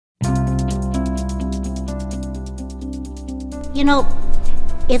You know,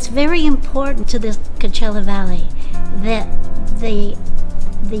 it's very important to the Coachella Valley that the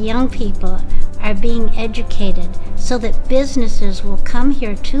young people are being educated so that businesses will come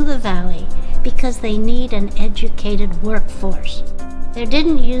here to the valley because they need an educated workforce. There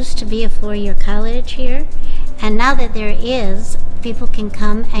didn't used to be a four-year college here, and now that there is, people can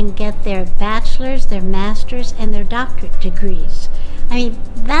come and get their bachelor's, their master's, and their doctorate degrees. I mean,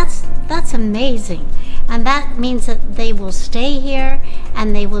 that's amazing. And that means that they will stay here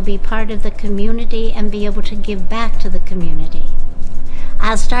and they will be part of the community and be able to give back to the community.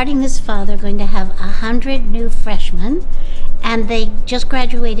 Starting this fall, they're going to have 100 new freshmen, and they just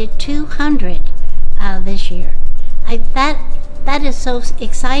graduated 200 this year. That is so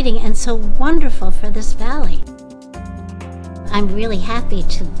exciting and so wonderful for this valley. I'm really happy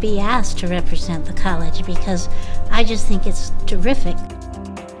to be asked to represent the college because I just think it's terrific.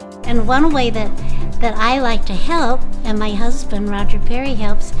 And one way that I like to help, and my husband, Roger Perry,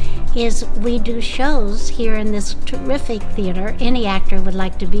 helps, is we do shows here in this terrific theater. Any actor would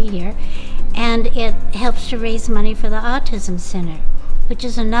like to be here. And it helps to raise money for the Autism Center, which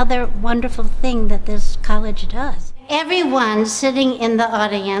is another wonderful thing that this college does. Everyone sitting in the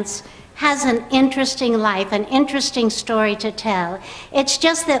audience has an interesting life, an interesting story to tell. It's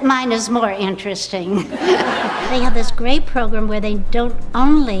just that mine is more interesting. They have this great program where they don't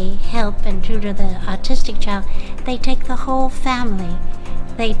only help and tutor the autistic child, they take the whole family.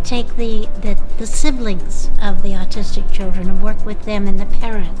 They take the siblings of the autistic children and work with them and the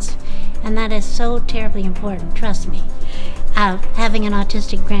parents. And that is so terribly important, trust me, having an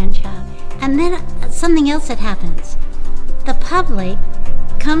autistic grandchild. And then something else that happens. The public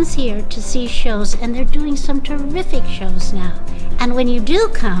comes here to see shows, and they're doing some terrific shows now. And when you do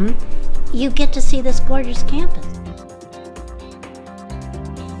come, you get to see this gorgeous campus.